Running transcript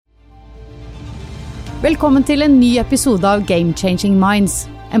Velkommen til en ny episode av Game Changing Minds,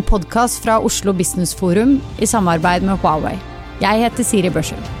 en podcast fra Oslo Business Forum i samarbeid med Huawei. Jeg heter Siri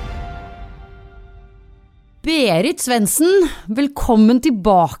Børsel. Berit Svendsen, velkommen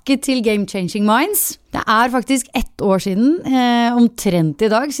tilbake til Game Changing Minds. Det faktisk 1 år siden, omtrent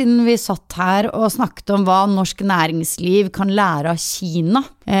i dag, siden vi satt her og snakket om hva norsk næringsliv kan lære av Kina,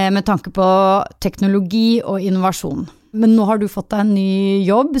 med tanke på teknologi og innovasjon. Men nå har du fått deg en ny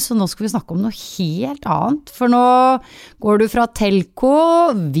jobb, så nå skal vi snakke om noe helt annet. For nå går du fra telco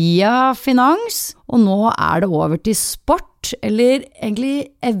via finans, og nå det over til sport, eller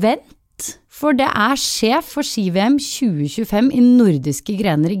egentlig event. For det sjef for Ski-VM 2025 i nordiske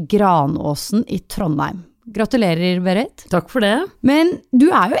grener i Granåsen i Trondheim. Gratulerer, Berit. Takk for det. Men du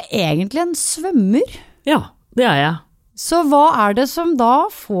jo egentlig en svømmer. Ja, det jeg. Så hva det som da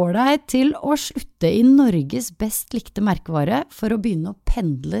får deg til å slutte i Norges best likte merkevare for å begynne å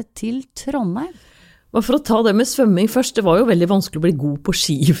pendle til Trondheim? For å ta det med svømming først, det var jo veldig vanskelig å bli god på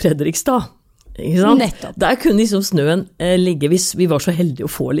ski i Fredrikstad. Ikke sant? Nettopp. Der kunne liksom snøen ligge, hvis vi var så heldige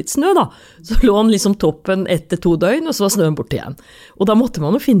å få litt snø da, så lå den liksom toppen 1 til 2 døgn, og så var snøen borte igjen. Og da måtte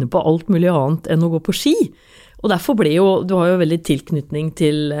man jo finne på alt mulig annet enn å gå på ski. Og derfor ble jo, du har jo veldig tilknytning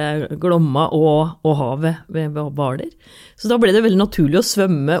til Glomma og havet ved Hvaler. Så da ble det veldig naturlig å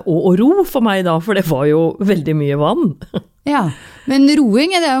svømme og ro for meg da, for det var jo veldig mye vann. Ja, men roing,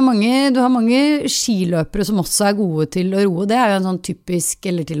 det jo mange, du har mange skiløpere som også gode til å roe. Det jo en sånn typisk,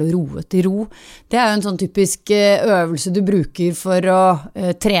 eller til å roe til ro, det jo en sånn typisk øvelse du bruker for å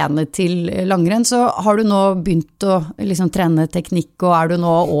trene til langrenn. Så har du nå begynt å liksom trene teknikk, og du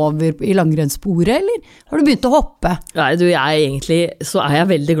nå over i langrennssporet, eller har du begynt å hoppe? Nei, du, egentlig så jeg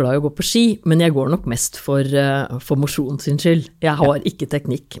veldig glad i å gå på ski, men jeg går nok mest for mosjon sin skyld. Jeg har ikke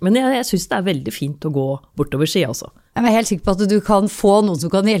teknikk, men jeg synes det veldig fint å gå bortover ski altså. Jeg helt sikker på at du kan få noen som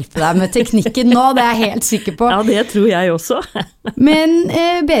kan hjelpe deg med teknikken nå, det jeg helt sikker på. Ja, det tror jeg også. Men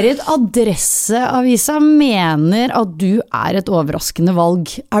Berit, Adresseavisa mener at du et overraskende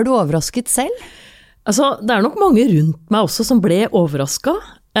valg. Du overrasket selv? Altså, det nok mange rundt meg også som ble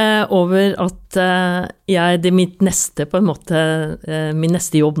overrasket over at mitt neste, på en måte, min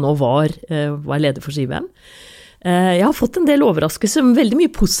neste jobb nå var leder for Ski-VM. Jeg har fått en del overraskelser, men veldig mye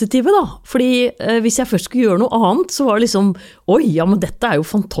positive da, fordi hvis jeg først skulle gjøre noe annet, så var det liksom, oi, ja, men dette jo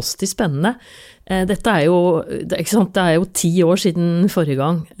fantastisk spennende. Dette jo, ikke sant, det jo 10 år siden forrige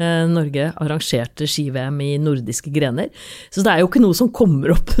gang Norge arrangerte Ski-VM i nordiske grener, så det jo ikke noe som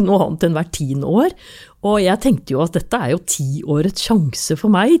kommer opp noe annet enn hvert 10. år, og jeg tenkte jo at dette jo 10 årets sjanse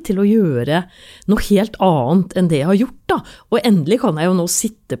for meg til å gjøre noe helt annet enn det jeg har gjort da, og endelig kan jeg jo nå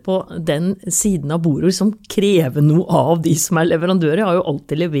sitte på den siden av bordet som krever noe av de som leverandører. Jeg har jo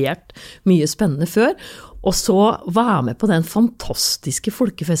alltid levert mye spennende før, og så være med på den fantastiske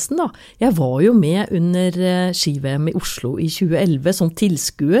folkefesten da. Jeg var jo med under Ski-VM i Oslo i 2011 som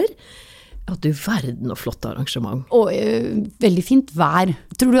tilskuer. Ja, du verden og flott arrangement. Og veldig fint vær.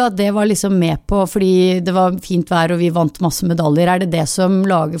 Tror du at det var liksom med på, fordi det var fint vær og vi vant masse medaljer, det som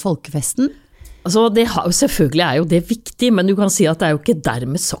lager folkefesten? Altså, selvfølgelig jo det viktig, men du kan si at det jo ikke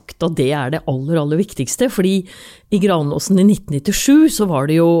dermed sagt at det det aller viktigste, fordi i Granåsen i 1997 så var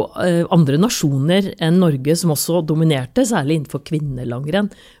det jo andre nasjoner enn Norge som også dominerte, særlig innenfor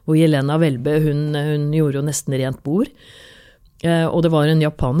kvinnelangrenn, hvor Jelena Welbe, hun gjorde jo nesten rent bord. Og det var en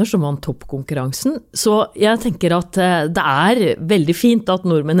japaner som vant toppkonkurransen. Så jeg tenker at det veldig fint at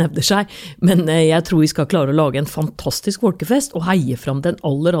nordmenn hevder seg, men jeg tror vi skal klare å lage en fantastisk folkefest og heie frem den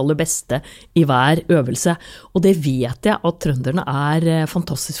aller beste i hver øvelse. Og det vet jeg at trønderne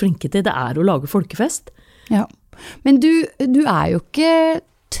fantastisk flinke til, det å lage folkefest. Ja, men du jo ikke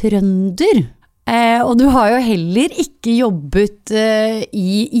trønder, og du har jo heller ikke jobbet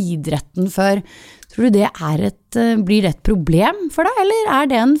i idretten før. Tror du det blir det et problem for deg, eller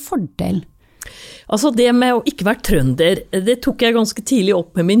det en fordel? Altså det med å ikke være trønder, det tok jeg ganske tidlig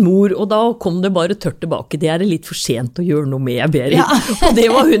opp med min mor, og da kom det bare tørt tilbake. Det det litt for sent å gjøre noe med, Berit. Ja. Og det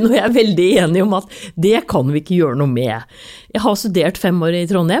var hun og jeg veldig enige om at det kan vi ikke gjøre noe med. Jeg har studert 5 år i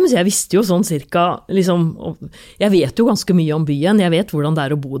Trondheim, så jeg visste jo sånn cirka, liksom, jeg vet jo ganske mye om byen, jeg vet hvordan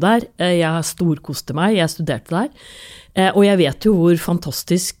det å bo der, jeg storkoste meg, jeg studerte der. Og jeg vet jo hvor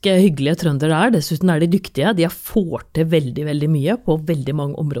fantastisk hyggelige trøndere dessuten de dyktige, de får til veldig mye på veldig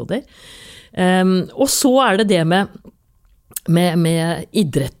mange områder. Og så det med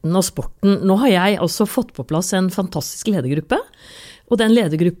idretten og sporten. Nå har jeg altså fått på plass en fantastisk ledergruppe, og den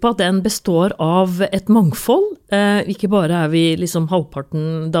ledergruppa den består av et mangfold. Ikke bare vi liksom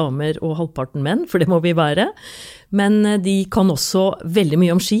halvparten damer og halvparten menn, for det må vi være, men de kan også veldig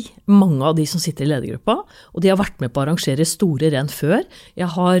mye om ski, mange av de som sitter i ledergruppa, og de har vært med på å arrangere store renn før. Jeg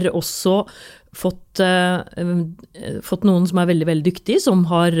har også fått noen som veldig, veldig dyktige, som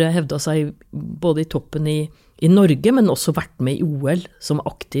har hevdet seg både i toppen i Norge, men også vært med i OL som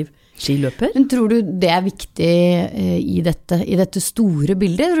aktiv skiløper. Men tror du det viktig i dette store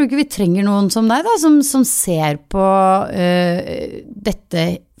bildet? Tror du ikke vi trenger noen som deg da, som ser på dette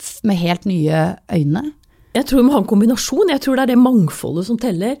med helt nye øyne? Jeg tror vi må ha en kombinasjon. Jeg tror det det mangfoldet som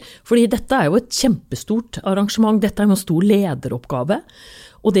teller, fordi dette jo et kjempestort arrangement, dette jo en stor lederoppgave,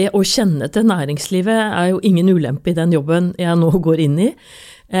 og det å kjenne til næringslivet jo ingen ulempe i den jobben jeg nå går inn i,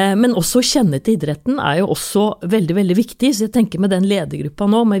 men også å kjenne til idretten jo også veldig, veldig viktig, så jeg tenker med den ledergruppa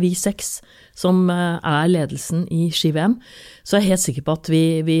nå, med vi 6 som ledelsen i ski-VM, så jeg helt sikker på at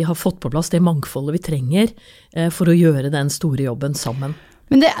vi har fått på plass det mangfoldet vi trenger for å gjøre den store jobben sammen.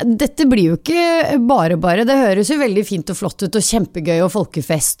 Men dette blir jo ikke bare, det høres jo veldig fint og flott ut og kjempegøy og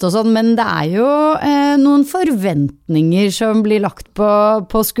folkefest og sånn, men det jo noen forventninger som blir lagt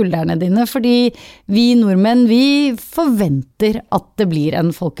på skuldrene dine, fordi vi nordmenn, vi forventer at det blir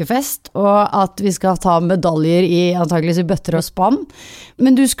en folkefest, og at vi skal ta medaljer antageligvis i bøtter og spann,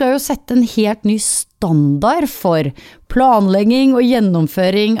 men du skal jo sette en helt ny standard for planlegging og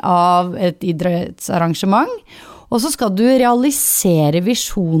gjennomføring av et idrettsarrangement, og så skal du realisere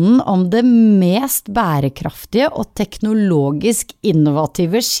visjonen om det mest bærekraftige og teknologisk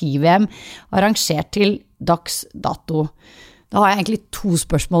innovative ski-VM arrangert til dags dato. Da har jeg egentlig 2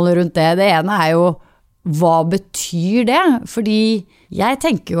 spørsmål rundt det. Det ene jo, hva betyr det? Fordi jeg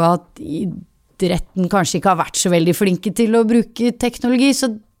tenker jo at idretten kanskje ikke har vært så veldig flinke til å bruke teknologi,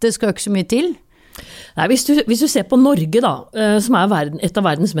 så det skal jo ikke så mye til. Nei, hvis du ser på Norge da, som et av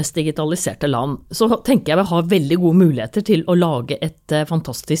verdens mest digitaliserte land, så tenker jeg vi har veldig gode muligheter til å lage et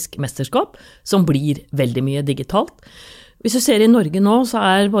fantastisk mesterskap som blir veldig mye digitalt. Hvis du ser i Norge nå, så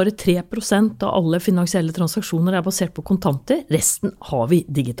bare 3% av alle finansielle transaksjoner basert på kontanter, resten har vi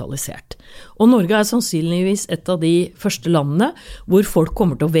digitalisert. Og Norge sannsynligvis et av de første landene hvor folk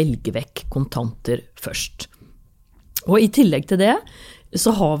kommer til å velge vekk kontanter først. Og i tillegg til det,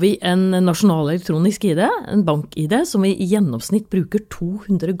 så har vi en nasjonal elektronisk ID, en bank-ID, som vi i gjennomsnitt bruker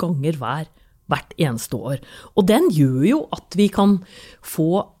 200 ganger hvert eneste år. Og den gjør jo at vi kan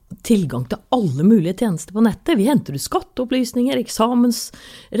få tilgang til alle mulige tjenester på nettet. Vi henter ut skatteopplysninger,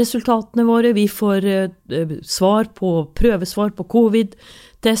 eksamensresultatene våre, vi får prøvesvar på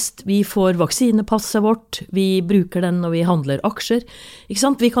covid-test, vi får vaksinepasset vårt, vi bruker den når vi handler aksjer. Ikke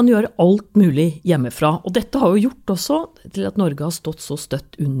sant? Vi kan gjøre alt mulig hjemmefra, og dette har jo gjort også til at Norge har stått så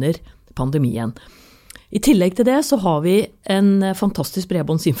støtt under pandemien. I tillegg til det så har vi en fantastisk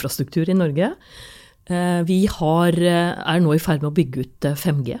bredbåndsinfrastruktur i Norge. Vi nå i ferd med å bygge ut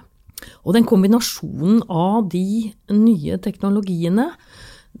 5G. Og den kombinasjonen av de nye teknologiene,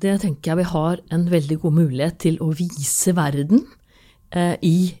 det tenker jeg vi har en veldig god mulighet til å vise verden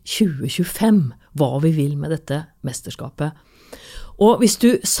i 2025 hva vi vil med dette mesterskapet. Og hvis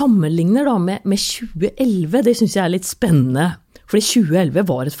du sammenligner da med 2011, det synes jeg litt spennende, fordi 2011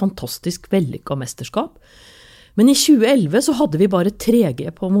 var et fantastisk vellykket mesterskap. Men i 2011 så hadde vi bare 3G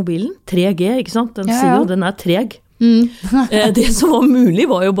på mobilen. 3G, ikke sant? Den sier jo, den treg. Det som var mulig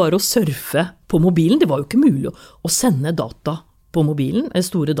var jo bare å surfe på mobilen. Det var jo ikke mulig å sende data på mobilen,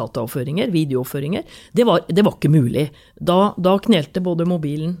 store dataoverføringer, videooverføringer. Det var ikke mulig. Da knelte både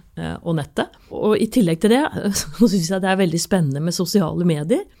mobilen og nettet. Og i tillegg til det, så synes jeg det veldig spennende med sosiale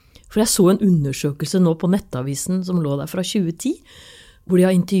medier. For jeg så en undersøkelse nå på Nettavisen som lå der fra 2010, hvor de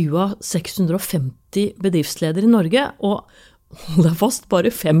har intervjuet 650 bedriftsledere i Norge, og hold deg fast, bare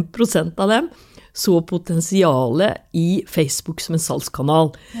 5% av dem så potensialet i Facebook som en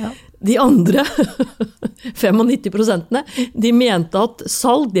salgskanal. Ja. De andre 95%, de mente at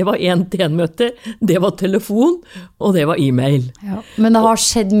salg, det var 1-til-1-møter, det var telefon, og det var e-mail. Ja, men det har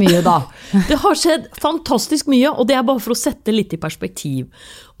skjedd mye da. Det har skjedd fantastisk mye, og det bare for å sette litt i perspektiv.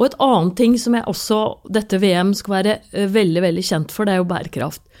 Og et annet ting som jeg også, dette VM skal være veldig, veldig kjent for, det jo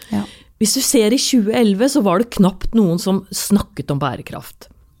bærekraft. Ja. Hvis du ser i 2011, så var det knapt noen som snakket om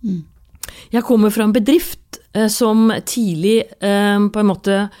bærekraft. Jeg kommer fra en bedrift som tidlig på en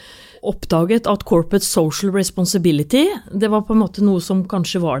måte oppdaget at corporate social responsibility, det var på en måte noe som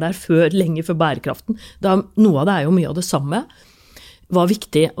kanskje var der lenge før bærekraften. Noe av det jo mye av det samme, var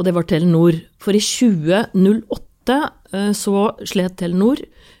viktig, og det var Telenor. For i 2008 så slet Telenor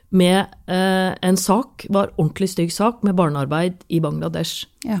med en sak, var ordentlig stygg sak med barnearbeid i Bangladesh.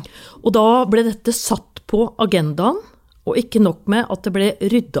 Ja. Og da ble dette satt på agendaen, og ikke nok med at det ble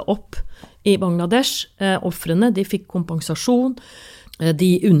ryddet opp i Bangladesh. Offrene, de fikk kompensasjon. de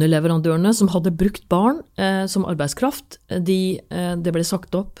underleverandørene som hadde brukt barn som arbeidskraft, det ble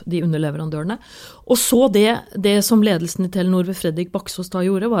sagt opp, de underleverandørene. Og så det som ledelsen i Telenor ved Fredrik Baksås da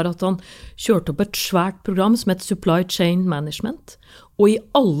gjorde, var at han kjørte opp et svært program som het Supply Chain Management. Og i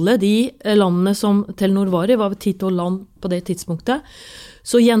alle de landene som Telenor var i 10-12 land på det tidspunktet,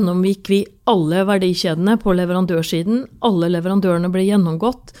 så gjennomgikk vi alle verdikjedene på leverandørsiden, alle leverandørene ble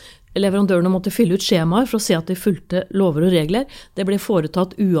gjennomgått. Leverandørene måtte fylle ut skjemaer for å se at de fulgte lover og regler. Det ble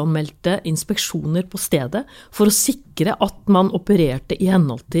foretatt uanmeldte inspeksjoner på stedet for å sikre at man opererte i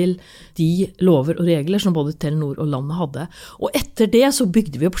henhold til de lover og regler som både Telenor og landet hadde. Og etter det så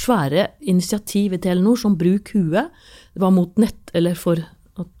bygde vi opp svære initiativ i Telenor som Bruk Hue. Det var mot nett, eller for at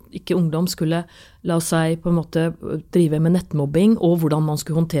ikke ungdom skulle la seg på en måte drive med nettmobbing, og hvordan man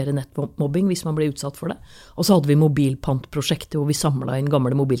skulle håndtere nettmobbing hvis man ble utsatt for det. Og så hadde vi mobilpantprosjektet hvor vi samlet inn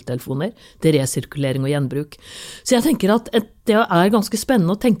gamle mobiltelefoner til resirkulering og gjenbruk. Så jeg tenker at det er ganske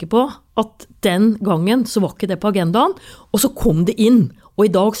spennende å tenke på at den gangen så var ikke det på agendaen, og så kom det inn. Og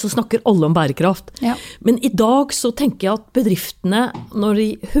i dag så snakker alle om bærekraft. Ja. Men i dag så tenker jeg at bedriftene, når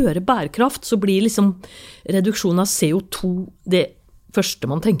de hører bærekraft, så blir liksom reduksjon av CO2 det første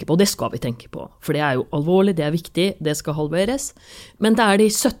man tenker på, det skal vi tenke på. For det er jo alvorlig, det er viktig, det skal halveres. Men det er de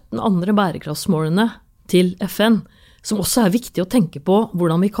 17 andre bærekraftsmålene til FN som også er viktig å tenke på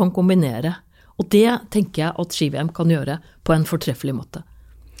hvordan vi kan kombinere. Og det tenker jeg at Ski-VM kan gjøre på en fortreffelig måte.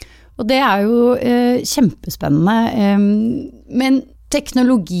 Og det er jo kjempespennende. Men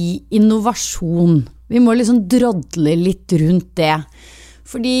teknologi, innovasjon, vi må liksom drodle litt rundt det.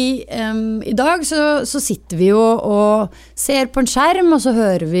 Fordi i dag så sitter vi jo og ser på en skjerm, og så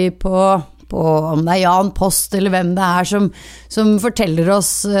hører vi på om det er Jan Post eller hvem det er som forteller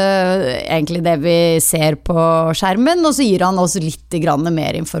oss egentlig det vi ser på skjermen, og så gir han oss litt grann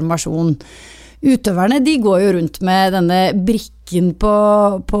mer informasjon. Utøverne, de går jo rundt med denne brikken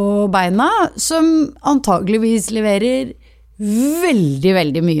på beina, som antageligvis leverer veldig,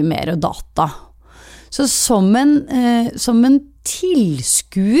 veldig mye mer data. Så som en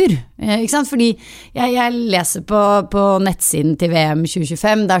tilskuer, ikke sant? Fordi jeg leser på nettsiden til VM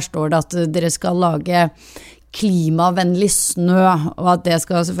 2025, der står det at dere skal lage klimavennlig snø, og at det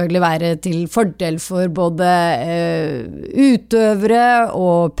skal selvfølgelig være til fordel for både utøvere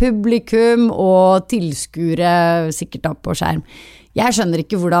og publikum og tilskuere sikkert da på skjerm. Jeg skjønner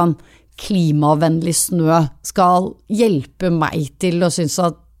ikke hvordan klimavennlig snø skal hjelpe meg til å synes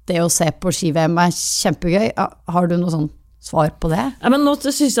at det å se på ski-VM er kjempegøy. Har du noe sånn svar på det? Ja, men nå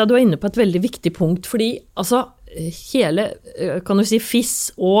synes jeg du er inne på et veldig viktig punkt, fordi altså hele, kan du si,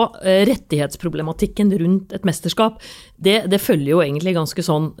 FIS og rettighetsproblematikken rundt et mesterskap, det følger jo egentlig ganske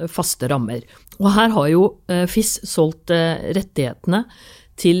sånn faste rammer. Og her har jo FIS solgt rettighetene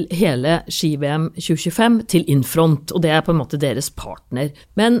til hele Ski-VM 2025 til Infront, og det er på en måte deres partner.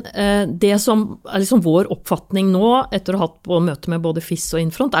 Men det som er liksom vår oppfatning nå, etter å ha hatt på møte med både FIS og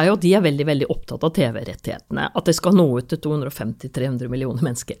Infront, er jo at de er veldig, veldig opptatt av TV-rettighetene, at det skal nå ut til 250-300 millioner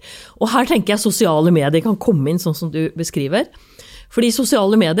mennesker. Og her tenker jeg sosiale medier kan komme inn sånn som du beskriver. Fordi i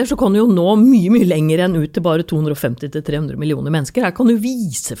sosiale medier så kan du jo nå mye, mye lenger enn ut til bare 250-300 millioner mennesker. Her kan du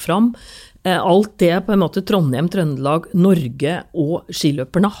vise fram alt det på en måte Trondheim, Trøndelag, Norge og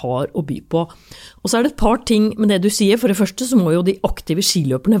skiløperne har å by på. Og så er det et par ting med det du sier. For det første så må jo de aktive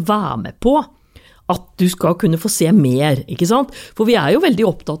skiløperne være med på at du skal kunne få se mer, ikke sant? For vi er jo veldig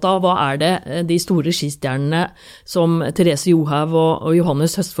opptatt av hva er det de store skistjernene som Therese Johaug og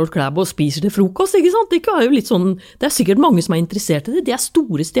Johannes Høstfold Klæbo spiser til frokost, ikke sant? Det er jo litt sånn, det er sikkert mange som er interessert i det. De er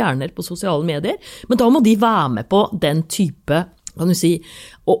store stjerner på sosiale medier, men da må de være med på den type, kan du si,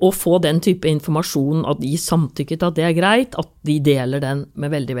 å få den type informasjon, at de samtykket at det er greit, at de deler den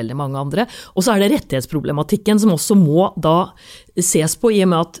med veldig, veldig mange andre. Og så er det rettighetsproblematikken som også må da ses på, i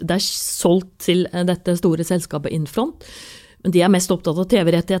og med at det er solgt til dette store selskapet Infront. Men de er mest opptatt av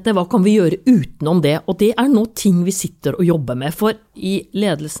TV-rettigheter. Hva kan vi gjøre utenom det? Og det er nå ting vi sitter og jobber med. For i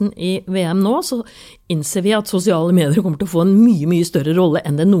ledelsen i VM nå, så innser vi at sosiale medier kommer til å få en mye, mye større rolle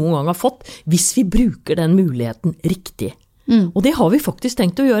enn det noen gang har fått, hvis vi bruker den muligheten riktig. Og det har vi faktisk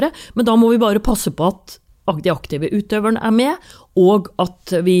tenkt å gjøre, men da må vi bare passe på at de aktive utøverne er med, og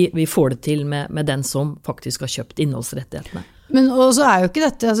at vi får det til med den som faktisk har kjøpt innholdsrettighetene. Men også er jo ikke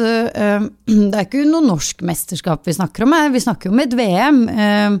dette, altså, det er ikke noe norsk mesterskap vi snakker om her, vi snakker jo om et VM,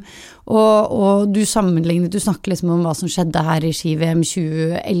 og du snakker liksom om hva som skjedde her i Ski-VM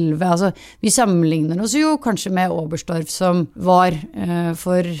 2011, altså vi sammenligner oss jo kanskje med Oberstdorf som var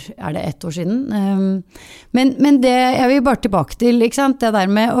for, er det 1 år siden? Men det, jeg vil bare tilbake til, ikke sant, det der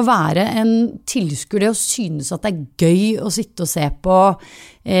med å være en tilskuer, det å synes at det er gøy å sitte og se på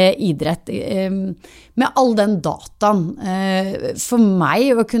idrett. Med all den dataen, for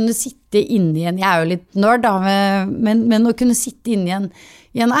meg å kunne sitte inne i en, jeg er jo litt nerd da, men å kunne sitte inne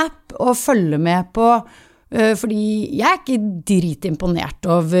i en app og følge med på, fordi jeg er ikke dritimponert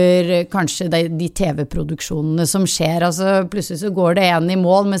over kanskje de TV-produksjonene som skjer, altså plutselig så går det en i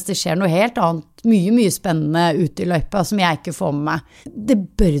mål, mens det skjer noe helt annet, mye spennende ute i løypa som jeg ikke får med meg. Det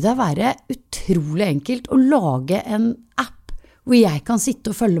bør da være utrolig enkelt å lage en app hvor jeg kan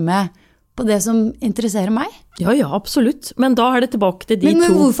sitte og følge med på det som interesserer meg. Ja, absolutt. Men da er det tilbake til de to.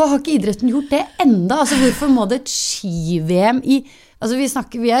 Men hvorfor har ikke idretten gjort det enda? Altså hvorfor må det et ski-VM i... Altså vi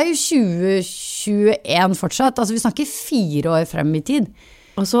er jo 2021 fortsatt, altså vi snakker 4 år frem i tid.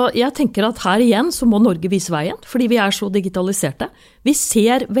 Altså jeg tenker at her igjen så må Norge vise veien, fordi vi er så digitaliserte. Vi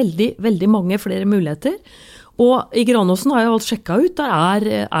ser veldig mange flere muligheter, og i Granåsen har jeg alt sjekket ut,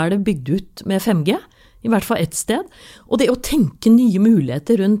 der er det bygd ut med 5G, i hvert fall ett sted. Og det å tenke nye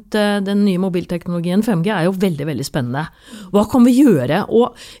muligheter rundt den nye mobilteknologien 5G er jo veldig spennende. Hva kan vi gjøre?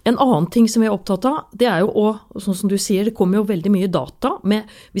 Og en annen ting som vi er opptatt av, det er jo, sånn som du sier, det kommer jo veldig mye data,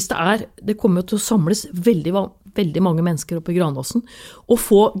 hvis det kommer jo til å samles veldig mange mennesker oppe i Granåsen, og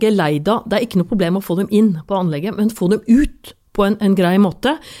få geleida, det er ikke noe problem å få dem inn på anlegget, men få dem ut på en grei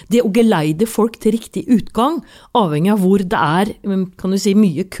måte. Det å geleide folk til riktig utgang, avhengig av hvor det er, kan du si,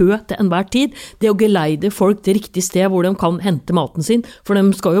 mye kø til enhver tid. Det å geleide folk til riktig sted hvor de kan hente maten sin, for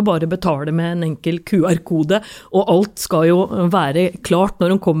de skal jo bare betale med en enkel QR-kode, og alt skal jo være klart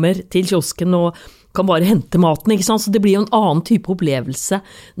når de kommer til kiosken og kan bare hente maten, ikke sant? Så det blir jo en annen type opplevelse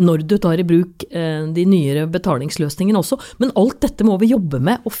når du tar i bruk de nyere betalingsløsningene også. Men alt dette må vi jobbe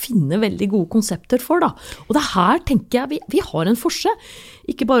med og finne veldig gode konsepter for da. Og det her tenker jeg vi har en forskjell.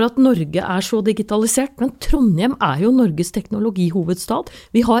 Ikke bare at Norge er så digitalisert, men Trondheim er jo Norges teknologihovedstad.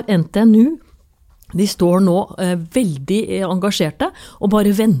 Vi har NTNU. De står nå veldig engasjerte og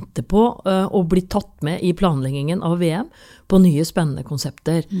bare venter på å bli tatt med i planleggingen av VM på nye spennende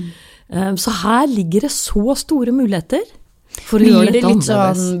konsepter. Så her ligger det så store muligheter for å gjøre dette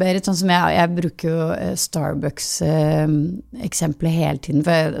annerledes. Sånn, Berit, sånn som jeg bruker jo Starbucks-eksemplet hele tiden,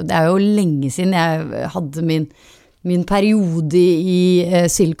 for det er jo lenge siden jeg hadde min periode i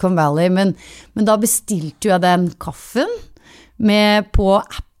Silicon Valley, men da bestilte jeg den kaffen på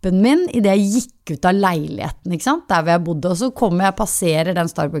appen min i det jeg gikk ut av leiligheten, ikke sant? Der hvor jeg bodde, og så kommer jeg passerer den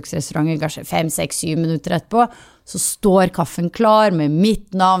Starbucks-restauranten kanskje 5, 6, 7 minutter etterpå, så står kaffen klar med mitt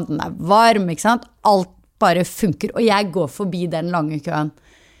navn, den er varm, ikke sant? Alt bare funker, og jeg går forbi den lange køen.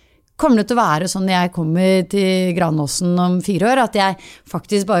 Kommer det til å være sånn når jeg kommer til Granåsen om 4 år, at jeg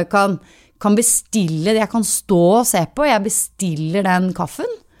faktisk bare kan bestille det jeg kan stå og se på, jeg bestiller den kaffen?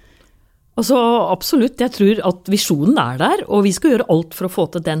 Altså absolutt, jeg tror at visjonen er der, og vi skal gjøre alt for å få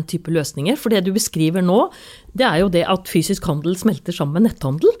til den type løsninger, for det du beskriver nå, det er jo det at fysisk handel smelter sammen med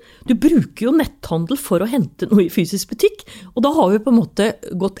netthandel. Du bruker jo netthandel for å hente noe i fysisk butikk, og da har vi på en måte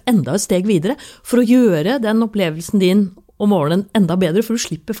gått enda et steg videre for å gjøre den opplevelsen din om morgenen enda bedre, for du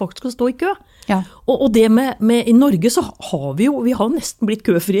slipper faktisk å stå i kø. Ja. Og det med i Norge så har vi har nesten blitt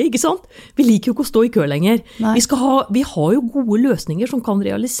køfrie, ikke sant? Vi liker jo ikke å stå i kø lenger. Vi har jo gode løsninger som kan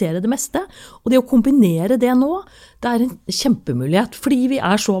realisere det meste, og det å kombinere det nå, det er en kjempemulighet, fordi vi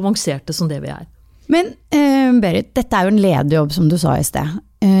er så avanserte som det vi er. Men Berit, dette er jo en lederjobb som du sa i sted.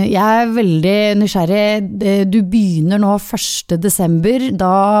 Jeg er veldig nysgjerrig. Du begynner nå 1. desember,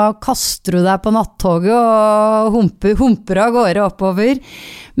 da kaster du deg på nattoget og humper av gårde oppover.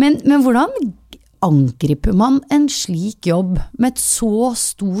 Men hvordan angriper man en slik jobb med et så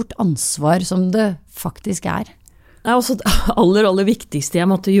stort ansvar som det faktisk er? Altså, det aller viktigste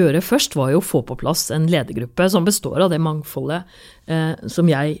jeg måtte gjøre først var jo å få på plass en ledergruppe som består av det mangfoldet som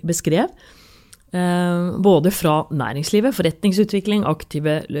jeg beskrev. Både fra næringslivet, forretningsutvikling,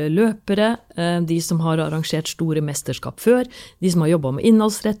 aktive løpere, de som har arrangert store mesterskap før, de som har jobbet med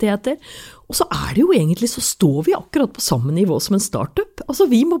innholdsrettigheter. Og så er det jo egentlig, så står vi akkurat på samme nivå som en startup. Altså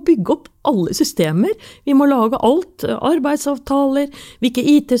vi må bygge opp alle systemer, vi må lage alt, arbeidsavtaler, hvilke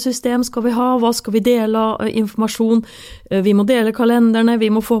IT-system skal vi ha, hva skal vi dele av informasjon, vi må dele kalenderne, vi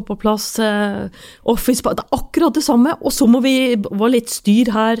må få på plass Office, det er akkurat det samme, og så må vi være litt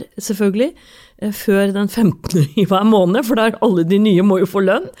styr her selvfølgelig, før den 15. i hver måned, for der alle de nye må jo få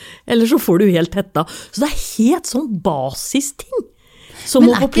lønn, eller så får du helt hetta. Så det er helt sånn basisting som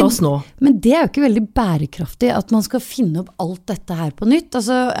må på plass nå. Men det er jo ikke veldig bærekraftig at man skal finne opp alt dette her på nytt.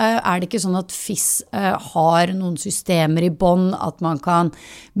 Altså, er det ikke sånn at FIS har noen systemer i bånd, at man kan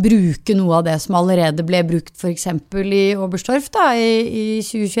bruke noe av det som allerede ble brukt for eksempel i Oberstdorf da, i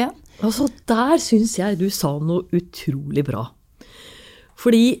 2021? Altså, der synes jeg du sa noe utrolig bra.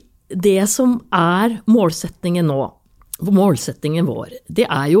 Fordi det som er målsetningen nå, målsettingen vår, det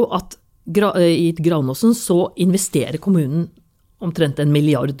jo at i Granåsen så investerer kommunen omtrent 1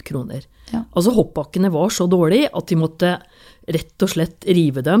 milliard kroner. Ja. Altså hoppbakkene var så dårlige at de måtte rett og slett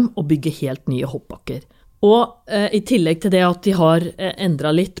rive dem og bygge helt nye hoppbakker. Og i tillegg til det at de har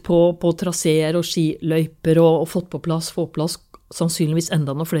endret litt på traseer og skiløyper og fått på plass sannsynligvis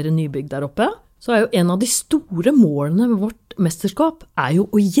enda noen flere nybygg der oppe, så jo en av de store målene med vårt mesterskap jo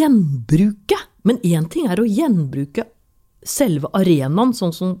å gjenbruke. Men en ting å gjenbruke selve arenaen, sånn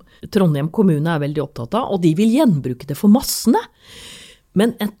som Trondheim kommune veldig opptatt av, og de vil gjenbruke det for massene.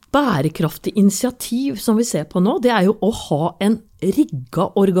 Men et bærekraftig initiativ som vi ser på nå, det jo å ha en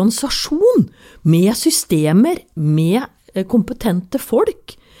rigget organisasjon med systemer, med kompetente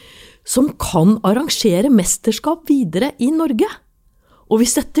folk, som kan arrangere mesterskap videre i Norge. Og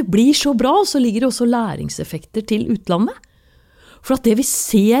hvis dette blir så bra, så ligger det også læringseffekter til utlandet. For at det vi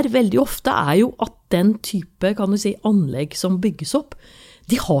ser veldig ofte jo at den type, kan du si, anlegg som bygges opp,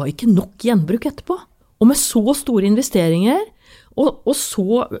 de har ikke nok gjenbruk etterpå. Og med så store investeringer, og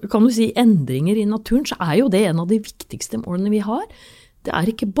så, kan du si, endringer i naturen, så jo det en av de viktigste målene vi har. Det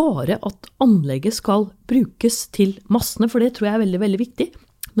ikke bare at anlegget skal brukes til massene, for det tror jeg veldig, veldig viktig,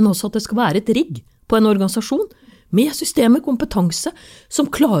 men også at det skal være et rigg på en organisasjon med systemet kompetanse som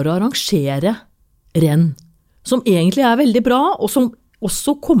klarer å arrangere renn, som egentlig veldig bra, og som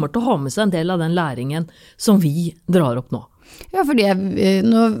også kommer til å ha med seg en del av den læringen som vi drar opp nå. Ja, fordi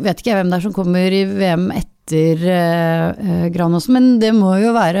nå vet ikke jeg hvem det som kommer i VM etter Granåsen, men det må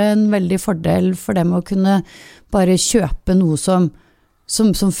jo være en veldig fordel for dem å kunne bare kjøpe noe som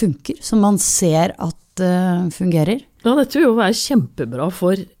funker, som man ser at fungerer. Ja, dette vil jo være kjempebra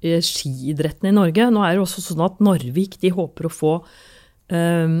for skiidretten i Norge. Nå det jo også sånn at Narvik, de håper å få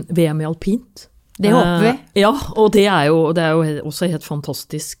VM i alpint. Det håper vi. Ja, og det jo også et helt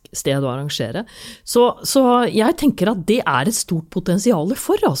fantastisk sted å arrangere. Så jeg tenker at det et stort potensial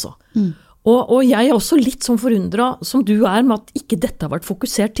for, altså. Mm. Og jeg også litt sånn forundret, som du med at ikke dette har vært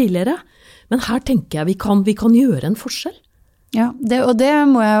fokusert tidligere. Men her tenker jeg vi kan gjøre en forskjell. Ja, og det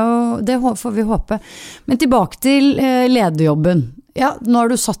får vi håpe. Men tilbake til lederjobben. Ja, nå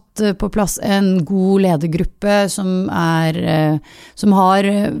har du satt på plass en god ledergruppe som har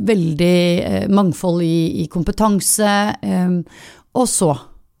veldig mangfold i kompetanse. Og så,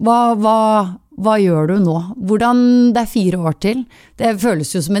 hva gjør du nå? Hvordan det 4 år til? Det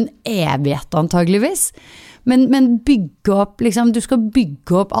føles jo som en evighet antageligvis. Men bygge opp, liksom, du skal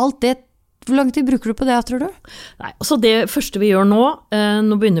bygge opp alt det. Hvor lang tid bruker du på det, tror du? Nei, altså det første vi gjør nå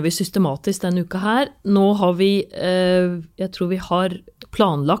begynner vi systematisk denne uka her. Nå har vi, jeg tror vi har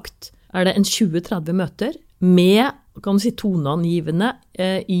planlagt, det en 20-30 møter med, kan du si, toneangivende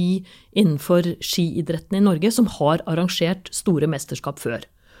innenfor skiidretten i Norge som har arrangert store mesterskap før.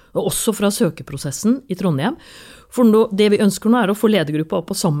 Og også fra søkeprosessen i Trondheim. For det vi ønsker nå å få ledergruppa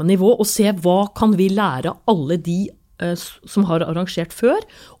opp på samme nivå og se hva kan vi lære alle de som har arrangert før,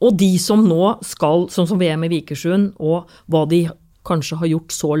 og de som nå skal, sånn som VM i Vikersund, og hva de kanskje har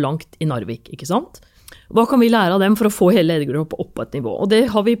gjort så langt i Narvik, ikke sant? Hva kan vi lære av dem for å få hele ledergruppa opp på et nivå? Og det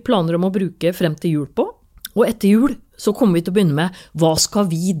har vi planer om å bruke frem til jul på, og etter jul så kommer vi til å begynne med, hva skal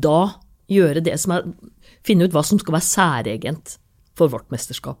vi da gjøre det som finne ut hva som skal være særegent for vårt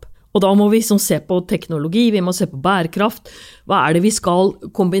mesterskap. Og da må vi se på teknologi, vi må se på bærekraft, hva det vi skal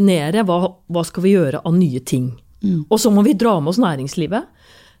kombinere, hva skal vi gjøre av nye ting? Mm. Og så må vi dra med oss næringslivet.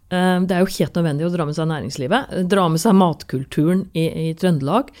 Det jo helt nødvendig å dra med seg næringslivet. Dra med seg matkulturen i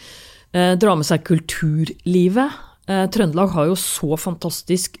Trøndelag. Dra med seg kulturlivet. Trøndelag har jo så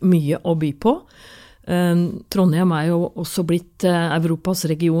fantastisk mye å by på. Trondheim jo også blitt Europas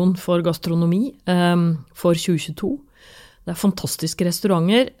region for gastronomi for 2022. Det fantastiske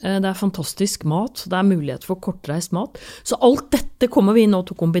restauranter, det fantastisk mat, det mulighet for kortreist mat. Så alt dette kommer vi nå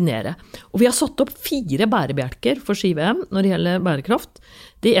til å kombinere. Og vi har satt opp 4 bærebjelker for ski-VM når det gjelder bærekraft.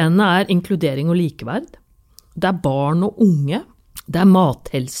 Det ene inkludering og likeverd. Det barn og unge. Det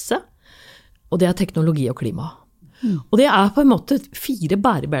mathelse. Og det teknologi og klima. Og det på en måte 4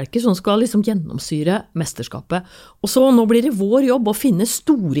 bærebjelker som skal liksom gjennomsyre mesterskapet. Og så nå blir det vår jobb å finne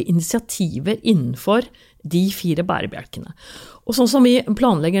store initiativer innenfor de 4 bærebjelkene. Og sånn som vi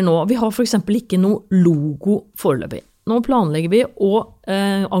planlegger nå, vi har for eksempel ikke noe logo foreløpig. Nå planlegger vi å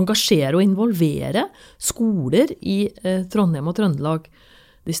engasjere og involvere skoler i Trondheim og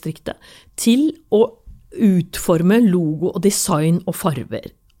Trøndelag-distriktet til å utforme logo og design og farver.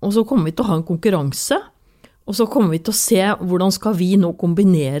 Og så kommer vi til å ha en konkurranse, og så kommer vi til å se hvordan skal vi nå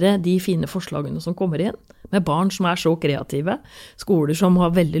kombinere de fine forslagene som kommer inn, med barn som så kreative, skoler som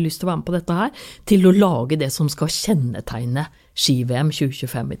har veldig lyst til å være med på dette her, til å lage det som skal kjennetegne ski-VM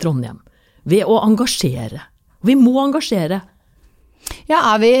 2025 i Trondheim, ved å engasjere Vi må engasjere.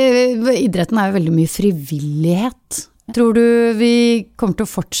 Ja, idretten jo veldig mye frivillighet. Tror du vi kommer til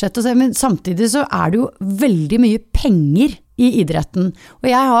å fortsette å se, men samtidig så det jo veldig mye penger i idretten. Og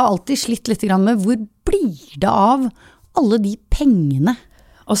jeg har alltid slitt litt med hvor blir det av alle de pengene?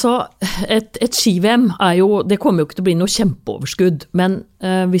 Altså, et ski-VM det kommer jo ikke til å bli noe kjempeoverskudd, men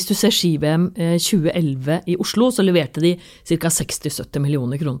hvis du ser ski-VM 2011 i Oslo, så leverte de ca. 60-70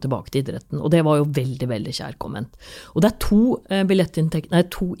 millioner kroner tilbake til idretten, og det var jo veldig, veldig kjærkomment. Og det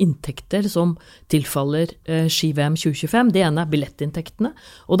to inntekter som tilfaller ski-VM 2025. Det ene billettinntektene,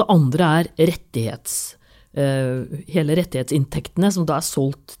 og det andre hele rettighetsinntektene som da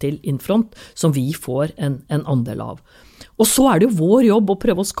solgt til Infront, som vi får en andel av. Og så det jo vår jobb å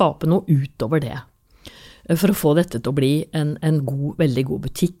prøve å skape noe utover det, for å få dette til å bli en veldig god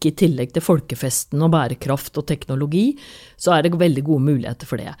butikk. I tillegg til folkefesten og bærekraft og teknologi, så det veldig gode muligheter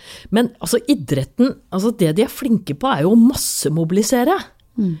for det. Men altså idretten, det de flinke på jo å massemobilisere.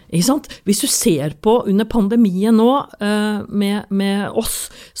 Ikke sant? Hvis du ser på under pandemien nå med oss,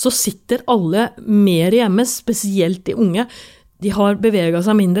 så sitter alle mer hjemme, spesielt de unge. De har beveget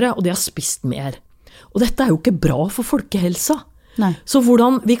seg mindre, og de har spist mer. Og dette jo ikke bra for folkehelsa. Nei. Så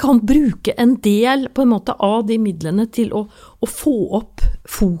hvordan vi kan bruke en del på en måte av de midlene til å få opp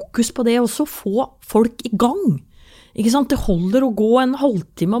fokus på det, og så få folk i gang. Ikke sant? Det holder å gå en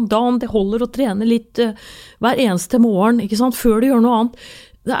halvtime om dagen, det holder å trene litt hver eneste morgen, ikke sant? Før du gjør noe annet.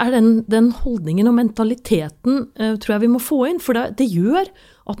 Det den holdningen og mentaliteten tror jeg vi må få inn, for det gjør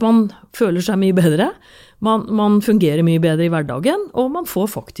at man føler seg mye bedre, man fungerer mye bedre i hverdagen, og man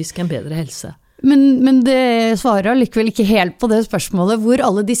får faktisk en bedre helse. Men det svarer likevel ikke helt på det spørsmålet, hvor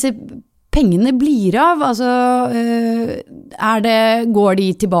alle disse pengene blir av. Altså,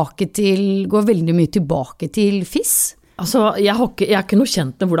 går veldig mye tilbake til FIS? Altså, jeg ikke noe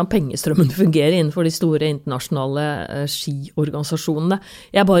kjent med hvordan pengestrømmen fungerer innenfor de store internasjonale skiorganisasjonene.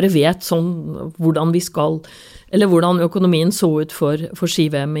 Jeg bare vet hvordan økonomien så ut for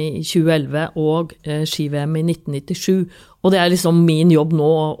ski-VM i 2011 og ski-VM i 1997. Og det liksom min jobb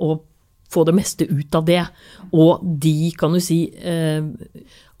nå å få det meste ut av det, og de, kan du si,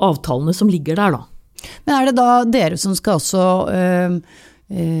 avtalene som ligger der da. Men det da dere som skal også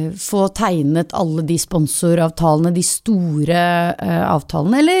få tegnet alle de sponsoravtalene, de store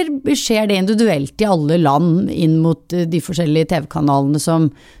avtalene, eller skjer det individuelt i alle land inn mot de forskjellige TV-kanalene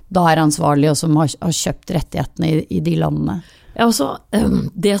som da ansvarlige og som har kjøpt rettighetene i de landene? Ja, altså,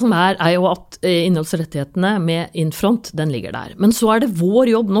 det som jo at innholdsrettighetene med Infront, den ligger der. Men så det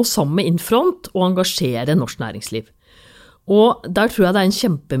vår jobb nå sammen med Infront å engasjere norsk næringsliv. Og der tror jeg det en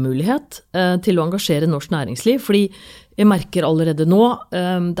kjempemulighet til å engasjere norsk næringsliv, fordi jeg merker allerede nå,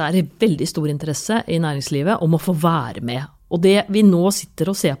 det en veldig stor interesse i næringslivet om å få være med. Og det vi nå sitter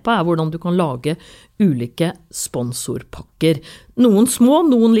og ser på hvordan du kan lage ulike sponsorpakker. Noen små,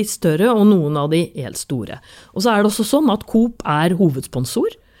 noen litt større, og noen av de helt store. Og så det også sånn at Coop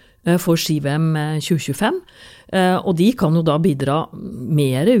hovedsponsor for ski-VM 2025, og de kan jo da bidra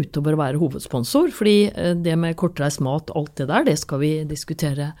mer utover å være hovedsponsor, fordi det med kortreist mat, alt det der, det skal vi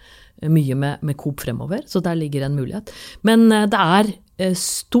diskutere mye med Coop fremover, så der ligger en mulighet. Men det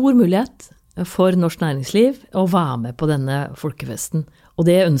stor mulighet for norsk næringsliv å være med på denne folkefesten, og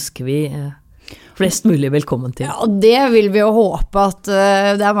det ønsker vi flest mulig velkommen til. Ja, og det vil vi jo håpe at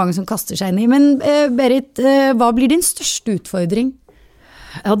det mange som kaster seg inn i. Men Berit, hva blir din største utfordring?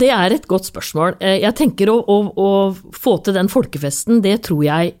 Ja, det et godt spørsmål. Jeg tenker å få til den folkefesten, det tror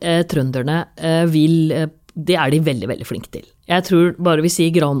jeg trønderne vil, det de veldig, veldig flinke til. Jeg tror bare vi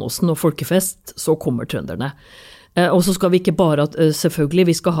sier Granåsen og folkefest, så kommer trønderne. Og så skal vi ikke bare, selvfølgelig,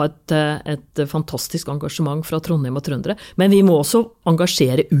 vi skal ha et fantastisk engasjement fra Trondheim og trøndere, men vi må også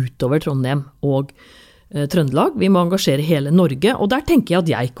engasjere utover Trondheim og Trøndelag. Vi må engasjere hele Norge, og der tenker jeg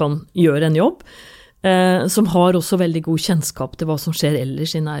at jeg kan gjøre en jobb, som har også veldig god kjennskap til hva som skjer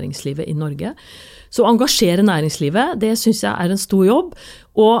ellers i næringslivet i Norge. Så engasjere næringslivet, det synes jeg en stor jobb,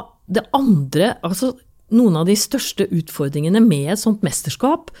 og det andre, altså noen av de største utfordringene med et sånt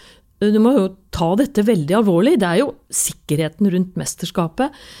mesterskap, du må jo ta dette veldig alvorlig, det jo sikkerheten rundt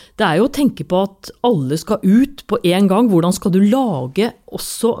mesterskapet, det jo å tenke på at alle skal ut på en gang, hvordan skal du lage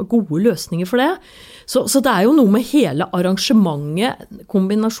også gode løsninger for det? Så det jo noe med hele arrangementet,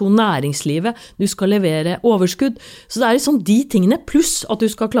 kombinasjon næringslivet, du skal levere overskudd, så det liksom de tingene, pluss at du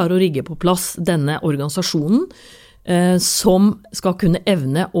skal klare å rigge på plass denne organisasjonen, som skal kunne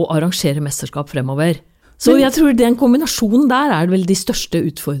evne å arrangere mesterskap fremover. Så jeg tror den kombinasjonen der vel de største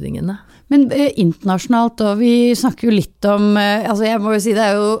utfordringene. Men internasjonalt, og vi snakker jo litt om, altså jeg må jo si det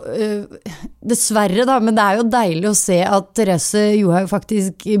jo, dessverre da, men det jo deilig å se at Therese Johaug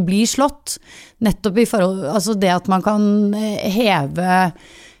faktisk blir slått, nettopp i forhold, altså det at man kan heve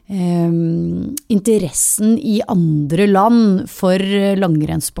interessen i andre land for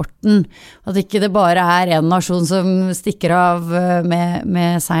langrennssporten, at ikke det bare en nasjon som stikker av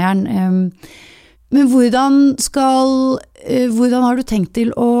med seieren. Men hvordan har du tenkt til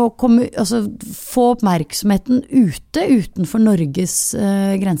å få oppmerksomheten utenfor Norges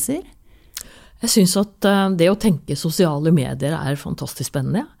grenser? Jeg synes at det å tenke sosiale medier fantastisk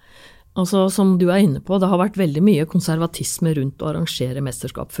spennende. Altså, som du inne på, det har vært veldig mye konservatisme rundt å arrangere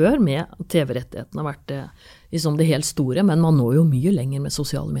mesterskap før, med TV-rettighetene har vært liksom det helt store, men man når jo mye lenger med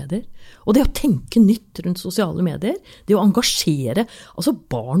sosiale medier. Og det å tenke nytt rundt sosiale medier, det å engasjere, altså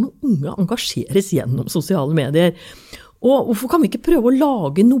barn og unge engasjeres gjennom sosiale medier. Og hvorfor kan vi ikke prøve å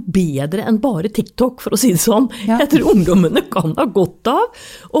lage noe bedre enn bare TikTok, for å si det sånn? Ja. Jeg tror ungdommene kan ha godt av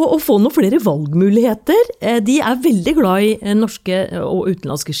å få noen flere valgmuligheter. De veldig glad i norske og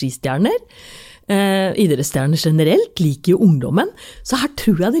utenlandske skistjerner. Idrettsstjerner generelt liker jo ungdommen, så her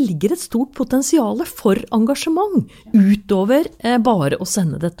tror jeg det ligger et stort potensial for engasjement utover bare å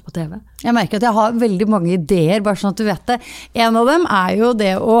sende dette på TV. Jeg merker at jeg har veldig mange ideer, bare sånn at du vet det. En av dem jo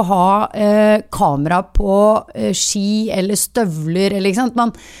det å ha kamera på ski eller støvler, eller ikke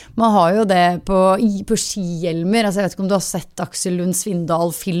sant? Man har jo det på skihjelmer, altså jeg vet ikke om du har sett Aksel Lund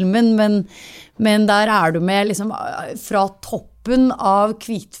Svindal-filmen, men der du med liksom fra toppen av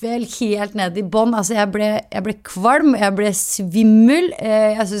Kvitfjell helt ned i bånn. Altså jeg ble kvalm, jeg ble svimmel,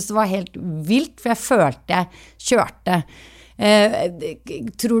 jeg synes det var helt vilt, for jeg følte jeg kjørte.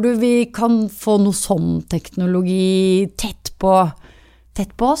 Tror du vi kan få noe sånn teknologi tett på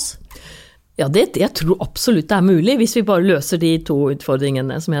oss? Ja, jeg tror absolutt det mulig, hvis vi bare løser de to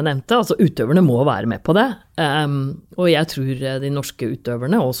utfordringene som jeg nevnte. Altså utøverne må være med på det, og jeg tror de norske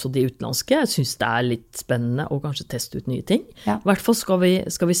utøverne, også de utenlandske, synes det litt spennende å kanskje teste ut nye ting. Ja. I hvert fall skal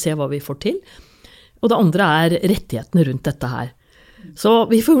vi se hva vi får til. Og det andre rettighetene rundt dette her. Så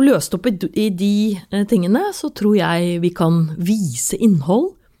vi får løst opp i de tingene, så tror jeg vi kan vise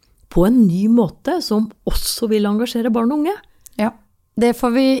innhold på en ny måte som også vil engasjere barn og unge. Ja. Det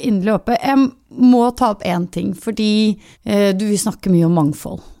får vi inderlig håpe. Jeg må ta opp en ting, fordi vi snakker mye om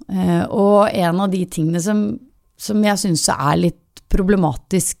mangfold. Og en av de tingene som jeg synes litt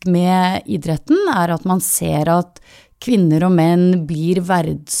problematisk med idretten, at man ser at kvinner og menn blir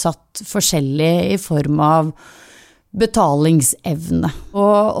verdsatt forskjellig i form av betalingsevne.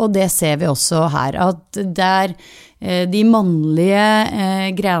 Og det ser vi også her, at det de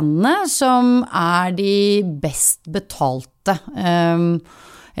mannlige grenene som de best betalte,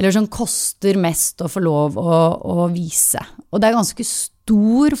 eller som koster mest å få lov å vise. Og det ganske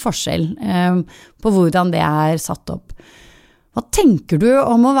stor forskjell på hvordan det satt opp. Hva tenker du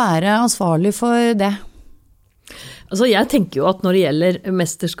om å være ansvarlig for det? Altså jeg tenker jo at når det gjelder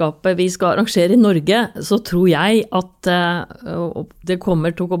mesterskapet vi skal arrangere i Norge, så tror jeg at det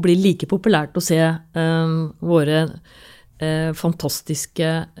kommer til å bli like populært å se våre fantastiske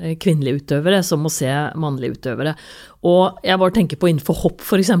kvinnelige utøvere som å se mannlige utøvere. Og jeg bare tenker på innenfor hopp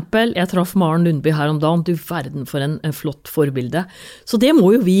for eksempel. Jeg traff Maren Lundby her om dagen, du verden for en flott forbilde. Så det må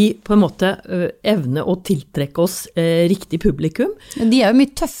jo vi på en måte evne å tiltrekke oss riktig publikum. De jo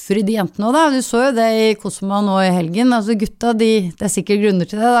mye tøffere de jentene også da. Du så jo det i Kosma nå i helgen. Altså gutta, det sikkert grunner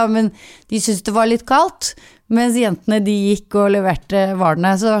til det da, men de synes det var litt kaldt, mens jentene de gikk og leverte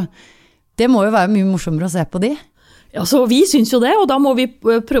varene. Så det må jo være mye morsommere å se på de. Ja, så vi synes jo det, og da må vi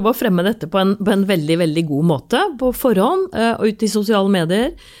prøve å fremme dette på en veldig, veldig god måte på forhånd, og ut i sosiale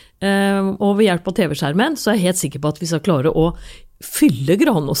medier, og ved hjelp av TV-skjermen, så jeg helt sikker på at vi skal klare å fylle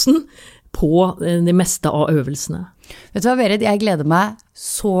Granåsen på det meste av øvelsene. Vet du hva, Berit, jeg gleder meg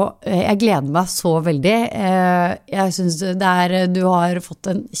så veldig. Jeg synes du har fått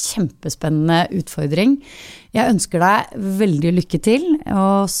en kjempespennende utfordring. Jeg ønsker deg veldig lykke til,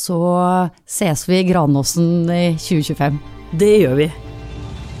 og så ses vi i Granåsen i 2025. Det gjør vi.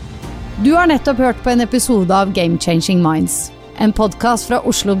 Du har nettopp hørt på en episode av Game Changing Minds, en podcast fra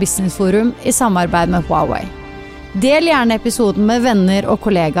Oslo Business Forum i samarbeid med Huawei. Del gjerne episoden med venner og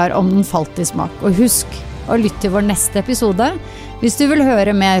kollegaer om den falt i smak, og husk å lytte til vår neste episode hvis du vil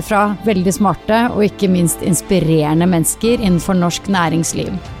høre mer fra veldig smarte og ikke minst inspirerende mennesker innenfor norsk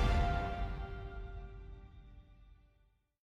næringsliv.